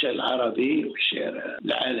به، الشعر العربي والشعر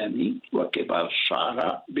العالمي وكبار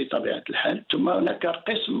الشعراء بطبيعة الحال. ثم هناك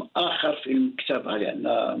قسم آخر في المكتبة،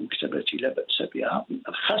 لأن مكتبتي لا بأس بها،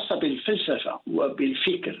 خاصة بالفلسفة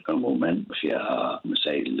وبالفكر عموما. فيها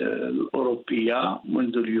مسائل الأوروبية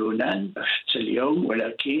منذ اليونان حتى اليوم،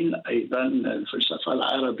 ولكن أيضا الفلسفة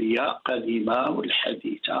العربية القديمة والحديثة.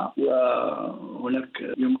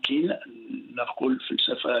 وهناك يمكن أن نقول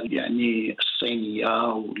الفلسفة يعني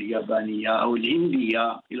الصينية واليابانية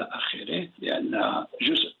والهندية إلى آخره، لأن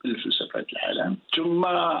جزء من فلسفة العالم. ثم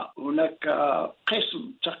هناك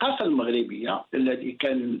قسم الثقافة المغربية الذي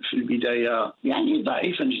كان في البداية يعني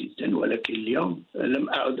ضعيفا جدا، ولكن اليوم لم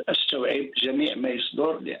أعد أستوعب جميع ما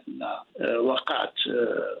يصدر، لأن وقعت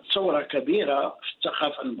ثورة كبيرة في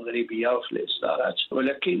الثقافة المغربية وفي الإصدارات.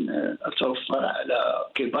 ولكن أتوفر على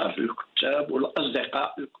كبار الكتاب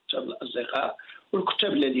والأصدقاء، الأصدقاء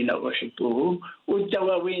والكتاب الذين أحبهم،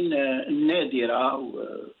 والدواوين النادرة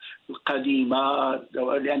القديمة،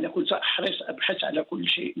 لأن كنت أحرص أبحث على كل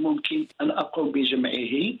شيء ممكن أن أقوم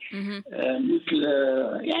بجمعه، مثل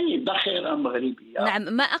يعني ذخيرة مغربية. نعم،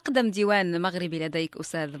 ما أقدم ديوان مغربي لديك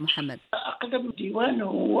أستاذ محمد؟ أقدم ديوان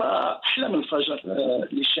هو أحلام الفجر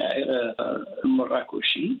للشاعر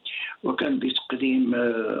المراكشي، وكان بتقديم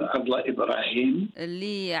عبد الله إبراهيم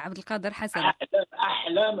لعبد القادر حسن.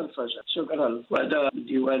 أحلام الفجر، شكرا. وهذا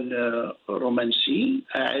ديوان رومانسي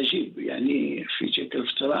عجيب يعني في تلك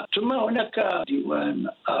الفترة. ثم هناك ديوان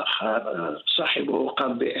آخر صاحبه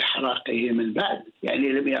قام بإحراقه من بعد، يعني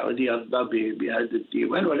لم يعد يرضى بهذا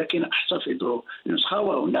الديوان، ولكن أحتفظ نسخة.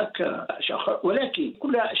 وهناك أشياء، ولكن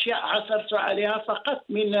كلها أشياء عثرت عليها فقط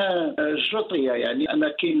من الشرطية، يعني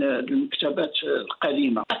أماكن المكتبات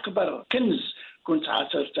القديمة. أكبر كنز كنت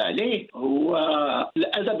عثرت عليه هو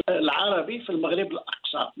الأدب العربي في المغرب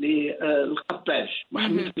الأقصى للقباج،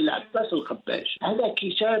 محمد بن العباس القباج. هذا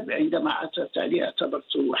كتاب عندما عثرت عليه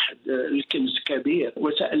اعتبرته واحد الكنز كبير،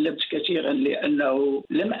 وتألمت كثيرا لأنه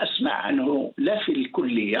لم أسمع عنه لا في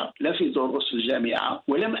الكلية لا في دروس الجامعة،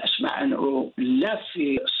 ولم أسمع عنه لا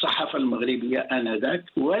في الصحافة المغربية آنذاك،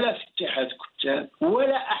 ولا في اتحاد كتاب،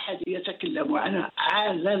 ولا أحد يتكلم عنه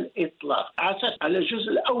على الإطلاق. عثرت على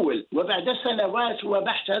الجزء الأول، وبعد سنوات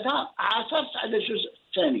وبحث هذا عثرت على الجزء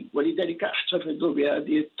الثاني، ولذلك احتفظ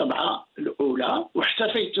بهذه الطبعة الأولى.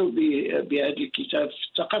 واحتفيت بهذا الكتاب في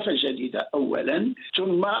الثقافة الجديدة أولا،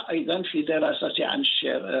 ثم أيضا في دراستي عن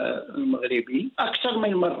الشعر المغربي. أكثر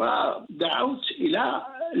من مرة دعوت إلى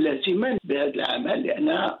الاهتمام بهذا العمل، لأن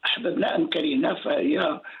أحببنا أم كرهنا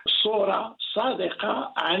فهي صورة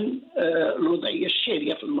صادقة عن الوضعية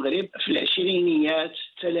الشعرية في المغرب في العشرينيات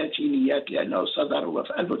الثلاثينيات، لأنه صدر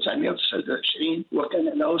في 1929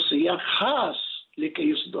 وكان له سياق خاص لكي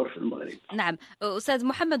يصدر في المغرب. نعم أستاذ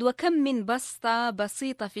محمد، وكم من بسطة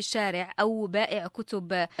بسيطة في الشارع أو بائع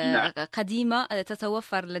كتب قديمة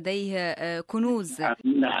تتوفر لديه كنوز.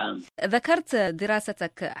 نعم. ذكرت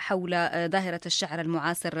دراستك حول ظاهرة الشعر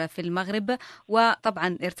المعاصر في المغرب،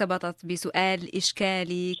 وطبعا ارتبطت بسؤال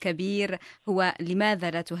إشكالي كبير، هو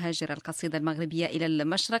لماذا لا تهاجر القصيدة المغربية إلى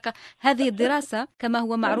المشرق؟ هذه الدراسة كما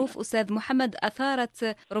هو معروف أستاذ محمد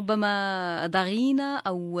أثارت ربما ضغينة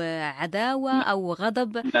أو عداوة أو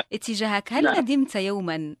غضب اتجاهك. هل ندمت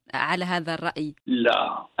يوما على هذا الرأي؟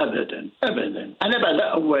 لا أبدا أبدا. أنا بعد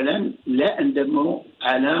أولا لا أندم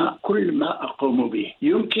على كل ما أقوم به.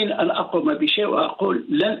 يمكن أن أقوم بشيء وأقول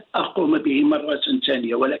لن أقوم به مرة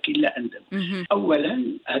ثانية، ولكن لا أندم. أولا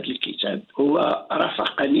هذا الكتاب هو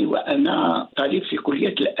رافقني وأنا طالب في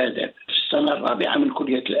كلية الآداب في السنة الرابعة من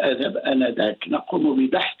كلية الآداب. آنذاك نقوم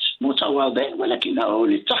ببحث متواضع ولكنه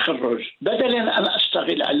للتخرج. بدلا أن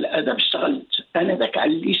أشتغل على الآداب اشتغلت آنذاك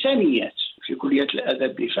على اللسانيات في كلية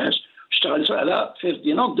الآداب بفاس. اشتغلت على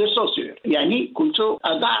فرديناند دي سوسير، يعني كنت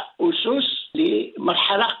أضع أسس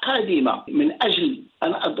لمرحلة قادمة. من أجل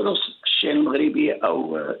أن أدرس الشعر المغربي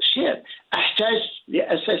أو الشعر أحتاج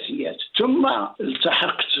لأساسيات. ثم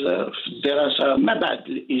التحقت في الدراسة ما بعد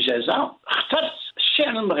الإجازة، اخترت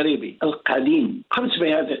الشعر المغربي القديم، قمت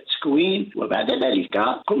بهذا التكوين، وبعد ذلك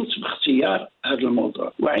قمت باختيار هذا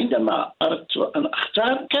الموضوع. وعندما أردت أن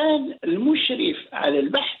أختار كان المشرف على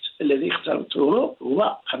البحث الذي اخترته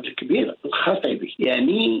هو الكبير الخطيبي.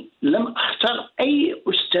 يعني لم أختر أي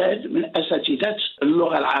أستاذ من أساتذة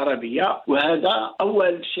اللغة العربية، وهذا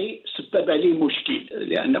أول شيء سبب لي مشكل،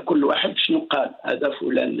 لأن كل واحد شنو قال، هذا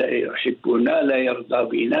فلان لا يحبنا، لا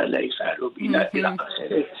يرضى بنا، لا يفعل بنا إلى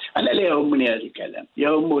آخره. أنا لا يهمني هذا الكلام،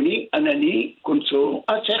 يهمني أنني كنت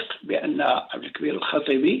أثق بأن الكبير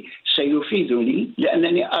الخطيبي سيفيدني،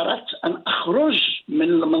 لأنني أردت أن أخرج من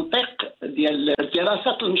المنطق ديال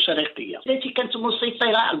الدراسات المشرقية التي كانت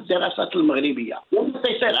مسيطرة على الدراسات المغربية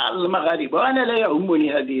ومسيطرة على المغاربة، وأنا لا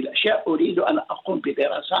يهمني هذه الأشياء. أريد أن أقوم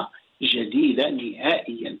بدراسة جديدة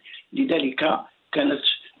نهائيا. لذلك كانت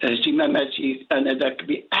اهتماماتي آنذاك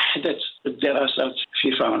بأحدث الدراسات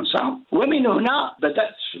في فرنسا، ومن هنا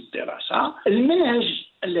بدأت في الدراسة. المنهج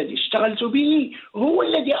الذي اشتغلت به هو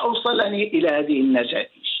الذي أوصلني إلى هذه النتائج.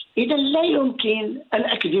 إذا لا يمكن أن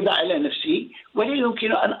أكذب على نفسي ولا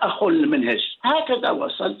يمكن أن أخل المنهج. هكذا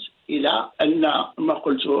وصلت إلى أن ما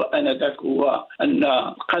قلت آنذاك هو أن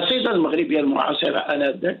القصيدة المغربية المعاصرة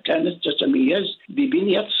آنذاك كانت تتميز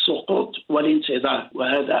ببنية السقوط والانتظار،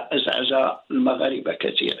 وهذا أزعج المغاربة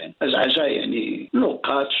كثيرا. أزعج يعني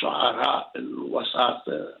نقاد، شعراء، الوسط.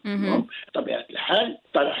 بطبيعة الحال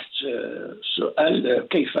طرحت سؤال: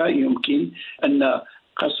 كيف يمكن أن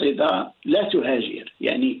قصيدة لا تهاجر؟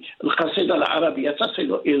 يعني القصيدة العربية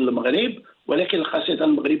تصل إلى المغرب ولكن القصيدة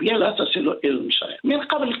المغربية لا تصل إلى المشرق. من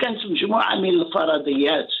قبل كانت مجموعة من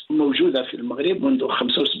الفرضيات موجودة في المغرب منذ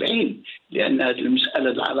 75، لأن هذه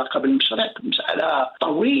المسألة العلاقة بالمشرق مسألة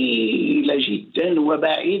طويلة جدا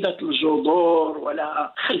وبعيدة الجذور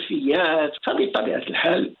ولا خلفيات. فبطبيعة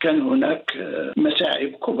الحال كان هناك متاعب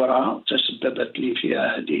كبرى تسببت لي في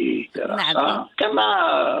هذه الدراسة.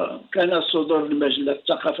 كما كان صدور المجلة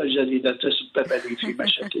الثقافة الجديدة تسبب لي في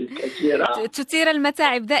مشاكل كثيرة. تثير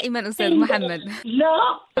المتاعب دائما أستاذ محمد. لا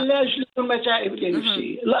أجلب المتاعب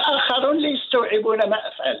لنفسي، الآخرون لا يستوعبون ما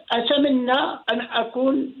أفعل. أتمنى أن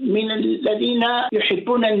أكون من الذين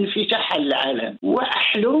يحبون الانفتاح على العالم،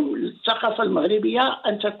 وأحلم الثقافة المغربية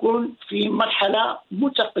أن تكون في مرحلة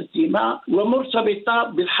متقدمة ومرتبطة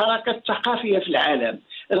بالحركة الثقافية في العالم،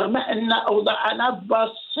 رغم أن أوضاعنا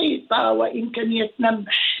بسيطة وإمكانياتنا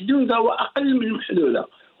محدودة وأقل من محدودة،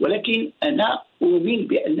 ولكن أنا أؤمن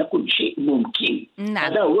بأن كل شيء ممكن. نعم.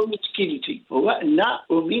 هذا هو مشكلتي، هو أن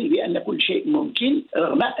أؤمن بأن كل شيء ممكن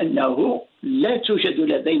رغم أنه لا توجد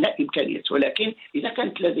لدينا إمكانيات، ولكن إذا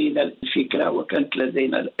كانت لدينا الفكرة وكانت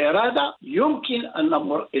لدينا الإرادة يمكن أن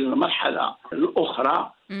نمر إلى المرحلة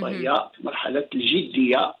الأخرى، وهي مرحلة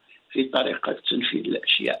الجدية في طريقة تنفيذ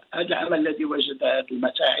الأشياء. هذا العمل الذي وجد هذه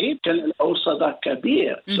المتاعب كان له صدى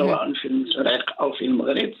كبير سواء في المشرق أو في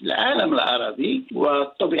المغرب في العالم العربي،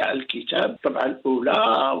 وطبع الكتاب الطبعة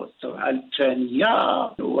الأولى والطبعة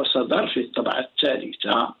الثانية، وصدر في الطبعة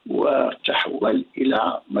الثالثة وتحول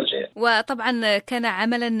إلى مجال. وطبعا كان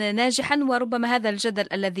عملا ناجحا، وربما هذا الجدل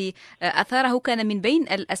الذي أثاره كان من بين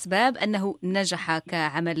الأسباب أنه نجح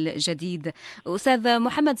كعمل جديد. أستاذ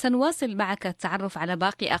محمد، سنواصل معك التعرف على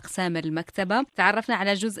باقي أقسام المكتبة. تعرفنا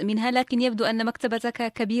على جزء منها، لكن يبدو أن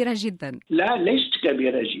مكتبتك كبيرة جدا. لا، ليست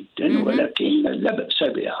كبيرة جدا، ولكن لا بأس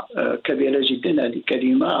بها. كبيرة جدا هذه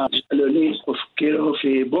كلمة جعلني أفكر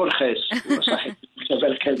في بورخيس وصاحب المكتبة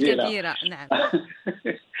الكبيرة. نعم.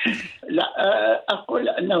 لا، أقول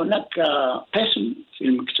أن هناك قسم في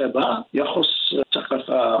المكتبة يخص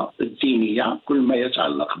الثقافة الدينية، كل ما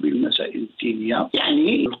يتعلق بالمسائل الدينية،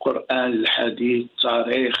 يعني القرآن، الحديث،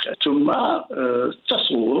 التاريخ، ثم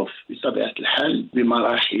التصوف بطبيعة الحال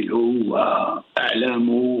بمراحله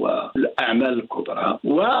وأعلامه والأعمال الكبرى.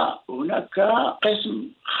 وهناك قسم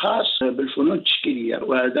خاص بالفنون التشكيلية،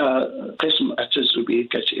 وهذا قسم أعتز به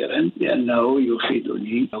كثيرا لأنه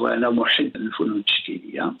يفيدني وأنا محب للفنون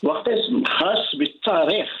التشكيلية. وقسم خاص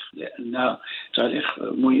بالتاريخ لأن التاريخ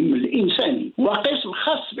مهم الإنساني. وقسم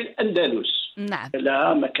خاص بالأندلس، نعم،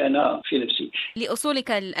 لها مكانة في نفسي.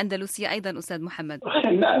 لأصولك الأندلسية أيضا أستاذ محمد.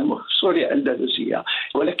 نعم، أصولي أندلسية،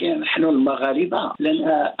 ولكن نحن المغاربة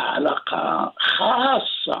لنا علاقة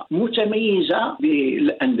خاصة متميزة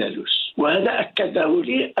بالأندلس، وهذا أكده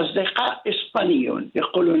لي أصدقاء إسبانيون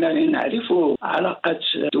يقولون لنا نعرف علاقة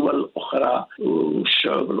الدول الأخرى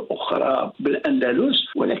والشعوب الأخرى بالأندلس،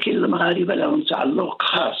 ولكن المغاربة لهم تعلق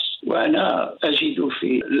خاص. وأنا أجد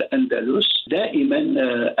في الأندلس دائما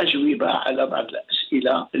أجوبة على بعض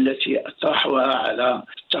الأسئلة التي أطرحها على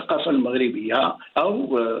الثقافة المغربية،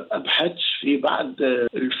 أو أبحث في بعض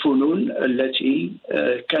الفنون التي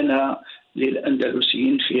كان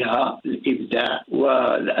للأندلسيين فيها الإبداع.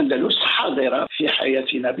 والأندلس حاضرة في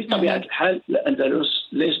حياتنا بطبيعة الحال. الأندلس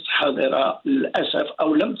ليست حاضرة للأسف،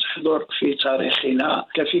 أو لم تحضر في تاريخنا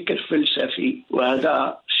كفكر فلسفي،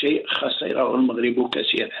 وهذا شيء خسره المغرب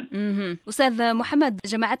كثيرا. أستاذ محمد،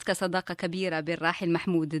 جمعتك صداقة كبيرة بالراحل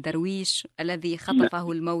محمود درويش الذي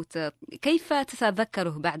خطفه الموت، كيف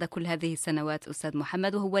تتذكره بعد كل هذه السنوات أستاذ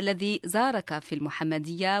محمد، وهو الذي زارك في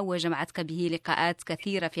المحمدية وجمعتك به لقاءات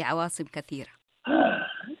كثيرة في عواصم كثيرة؟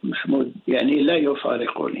 محمود يعني لا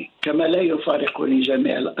يفارقني، كما لا يفارقني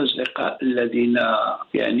جميع الأصدقاء الذين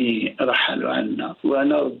يعني رحلوا عنا.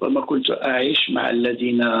 وأنا ربما كنت أعيش مع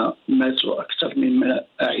الذين ماتوا أكثر مما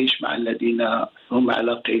أعيش مع الذين هم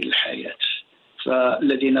على قيد الحياة.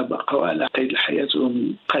 فالذين بقوا على قيد الحياة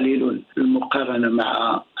هم قليل بالمقارنة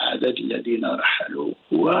مع عدد الذين رحلوا.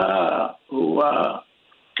 وهو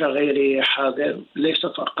كغير حاضر ليس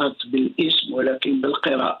فقط بالاسم ولكن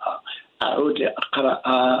بالقراءة. أعود لأقرأ،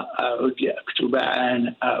 أعود لأكتب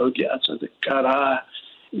عنه، أعود لأتذكره،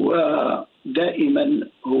 ودائما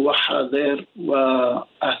هو حاضر،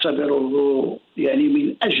 وأعتبره يعني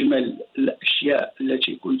من أجمل الأشياء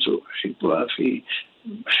التي كنت أحبها في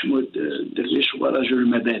محمود درويش. هو رجل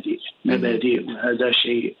مبادئ، وهذا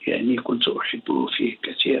شيء يعني كنت أحبه فيه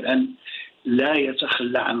كثيرا. لا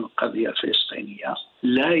يتخلى عن القضية الفلسطينية،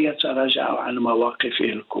 لا يتراجع عن مواقفه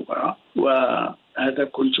الكبرى، وهذا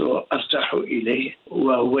كنت أرتاح إليه،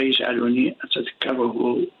 وهو يجعلني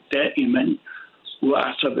أتذكره دائما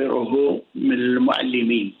وأعتبره من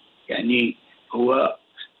المعلمين. يعني هو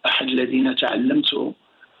أحد الذين تعلمت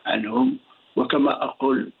عنهم. وكما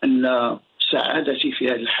أقول أن سعادتي في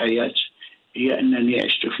هذه الحياة هي أنني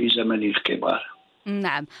عشت في زمن الكبار.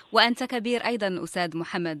 نعم، وأنت كبير أيضا أستاذ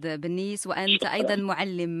محمد بنيس، وأنت أيضا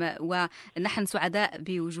معلم، ونحن سعداء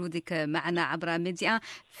بوجودك معنا عبر ميديا.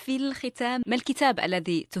 في الختام، ما الكتاب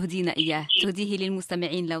الذي تهدينا إياه؟ تهديه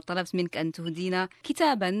للمستمعين لو طلبت منك أن تهدينا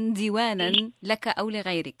كتابا، ديوانا لك أو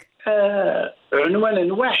لغيرك.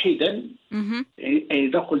 عنوانا واحدا.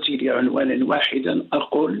 إذا قلت لي عنوانا واحدا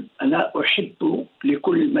أقول أنا أحب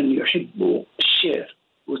لكل من يحب الشعر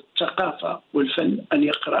والثقافة والفن أن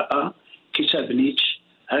يقرأ كتاب نيتشه،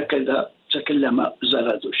 هكذا تكلم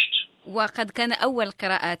زرادشت. وقد كان أول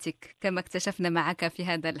قراءاتك كما اكتشفنا معك في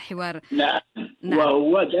هذا الحوار. نعم.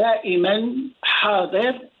 وهو دائما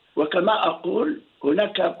حاضر. وكما أقول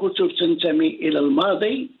هناك كتب تنتمي إلى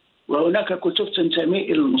الماضي وهناك كتب تنتمي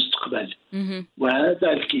إلى المستقبل.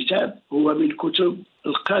 وهذا الكتاب هو من كتب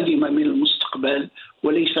القادمة من المستقبل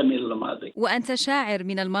وليس من الماضي. وأنت شاعر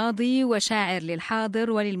من الماضي وشاعر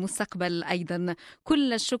للحاضر وللمستقبل أيضا.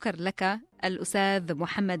 كل الشكر لك الأستاذ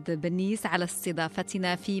محمد بنيس على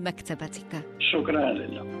استضافتنا في مكتبتك. شكرا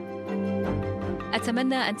لله.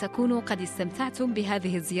 أتمنى أن تكونوا قد استمتعتم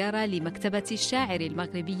بهذه الزيارة لمكتبة الشاعر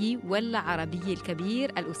المغربي والعربي الكبير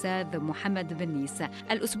الأستاذ محمد بنيس.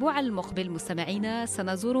 الأسبوع المقبل مستمعينا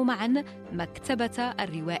سنزور معا مكتبة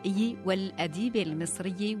الروائي والأديب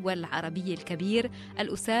المصري والعربي الكبير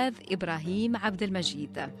الأستاذ إبراهيم عبد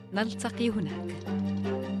المجيد. نلتقي هناك.